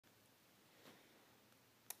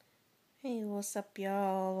Hey, what's up,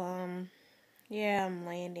 y'all? Yeah, I'm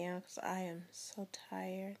laying down because I am so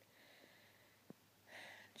tired.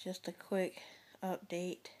 Just a quick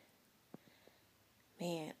update.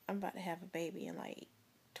 Man, I'm about to have a baby in like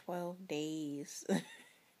 12 days.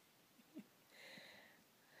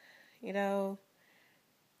 you know,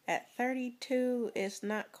 at 32, it's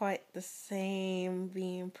not quite the same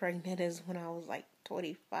being pregnant as when I was like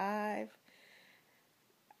 25.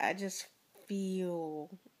 I just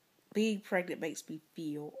feel, being pregnant makes me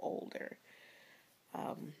feel older.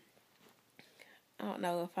 Um, I don't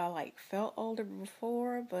know if I like felt older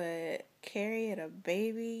before, but carrying a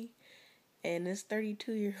baby and this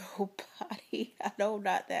 32-year-old body, I know I'm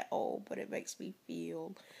not that old, but it makes me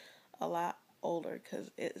feel a lot older because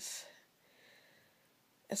it's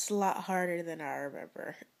a lot harder than I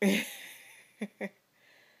remember.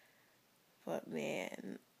 But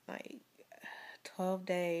man, like 12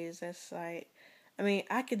 days, that's like, I mean,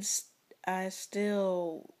 I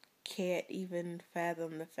still can't even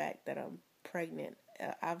fathom the fact that I'm pregnant.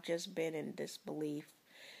 I've just been in disbelief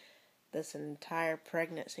this entire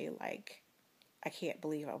pregnancy. Like, I can't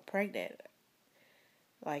believe I'm pregnant.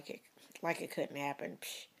 Like it, like it couldn't happen.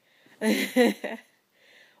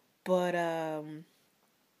 But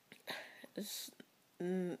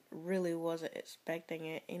really wasn't expecting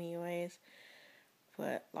it anyways.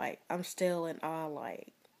 But like, I'm still in awe.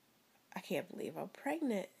 Like, I can't believe I'm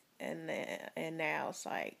pregnant. And now it's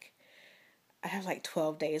like I have like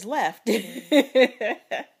 12 days left, and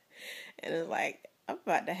it's like I'm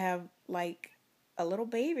about to have like a little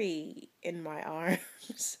baby in my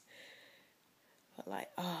arms.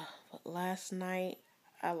 But last night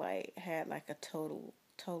I like had like a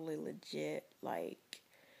totally legit like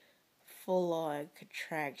full on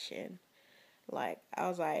contraction. Like I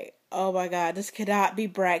was like, oh my god, this cannot be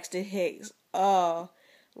Braxton Hicks. Oh,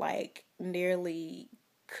 like nearly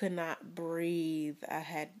could not breathe.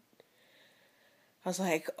 I was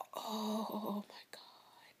like, oh my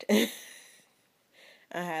god.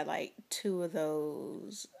 I had like two of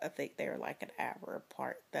those. I think they were like an hour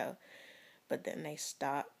apart though, but then they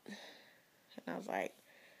stopped, and I was like,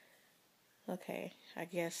 okay, I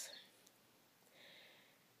guess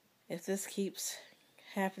if this keeps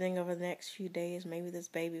happening over the next few days, maybe this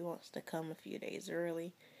baby wants to come a few days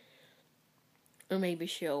early. Or maybe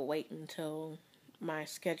she'll wait until my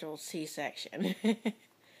scheduled C-section.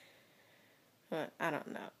 But I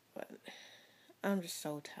don't know. But I'm just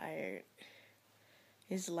so tired.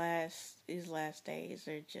 These last days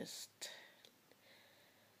are just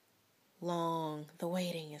long. The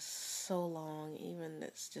waiting is so long. Even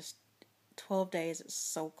it's just 12 days. It's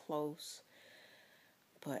so close,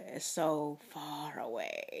 but it's so far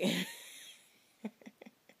away. But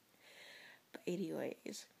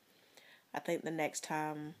anyways, I think the next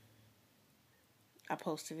time I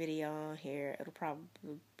post a video on here, it'll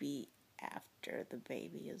probably be after the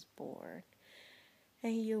baby is born.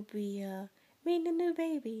 And you'll be meeting the new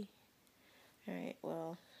baby. Alright,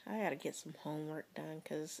 well, I gotta get some homework done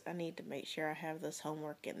because I need to make sure I have this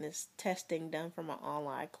homework and this testing done for my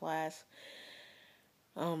online class.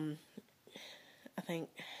 Um, I think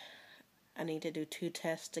I need to do 2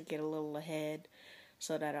 tests to get a little ahead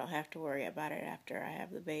so that I don't have to worry about it after I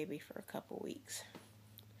have the baby for a couple weeks.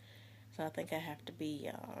 So I think I have to be,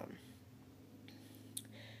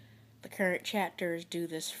 the current chapter is due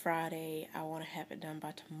this Friday. I want to have it done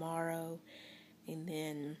by tomorrow. And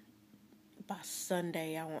then by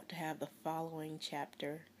Sunday, I want to have the following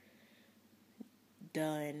chapter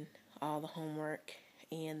done, all the homework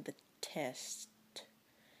and the test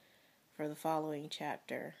for the following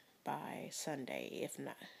chapter by Sunday.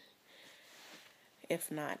 If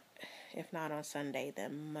not, if not on Sunday,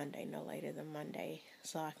 then Monday, no later than Monday,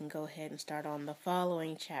 so I can go ahead and start on the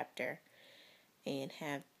following chapter and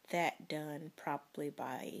have that done probably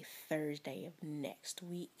by Thursday of next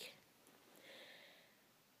week.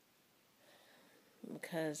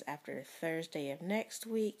 Because after Thursday of next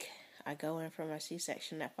week, I go in for my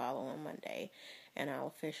C-section that following Monday, and I'll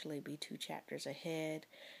officially be 2 chapters ahead.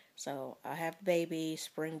 So I have the baby.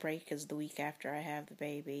 Spring break is the week after I have the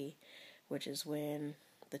baby, which is when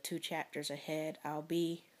the 2 chapters ahead will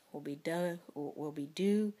be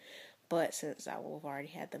due. But since I will have already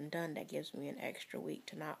had them done, that gives me an extra week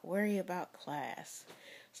to not worry about class.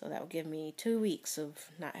 So that will give me 2 weeks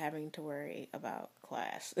of not having to worry about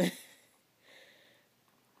class.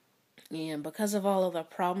 And because of all of the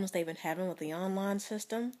problems they've been having with the online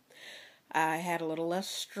system, I had a little less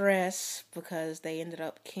stress because they ended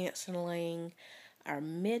up canceling our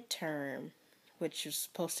midterm, which was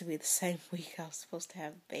supposed to be the same week I was supposed to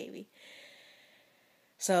have the baby.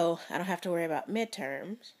 So I don't have to worry about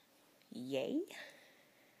midterms. Yay.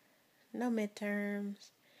 no midterms.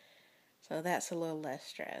 So that's a little less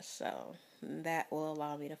stress. So that will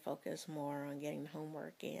allow me to focus more on getting the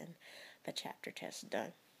homework and the chapter tests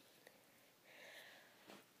done.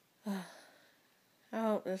 I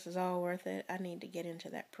hope this is all worth it. I need to get into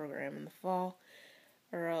that program in the fall,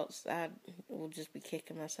 or else I will just be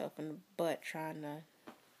kicking myself in the butt trying to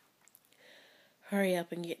hurry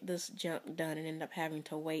up and get this junk done and end up having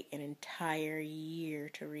to wait an entire year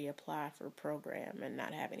to reapply for a program and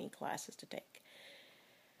not have any classes to take.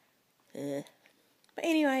 But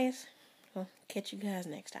anyways, I'll catch you guys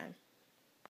next time.